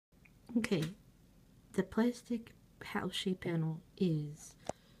Okay, the plastic house shape panel is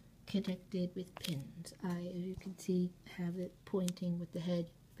connected with pins. As you can see, have it pointing with the head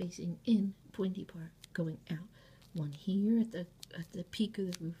facing in, pointy part going out. One here at the peak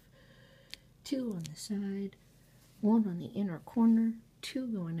of the roof, two on the side, one on the inner corner, two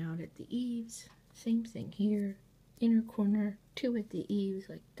going out at the eaves. Same thing here, inner corner, two at the eaves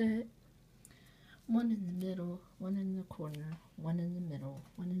like that. One in the middle, one in the corner, one in the middle,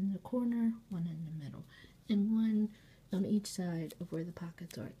 one in the corner, one in the middle, and one on each side of where the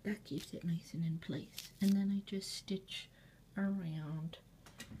pockets are. That keeps it nice and in place. And then I just stitch around,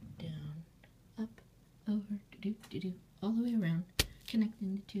 down, up, over, do, all the way around,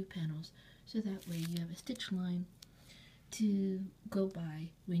 connecting the two panels, so that way you have a stitch line to go by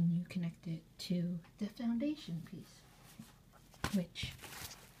when you connect it to the foundation piece, which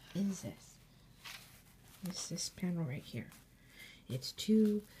is this. It's this panel right here. It's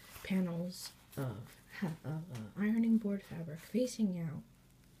two panels of ironing board fabric facing out,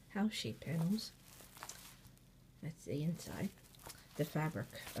 house shape panels. That's the inside. The fabric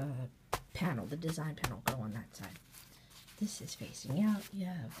panel, the design panel, go on that side. This is facing out. You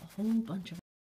have a whole bunch of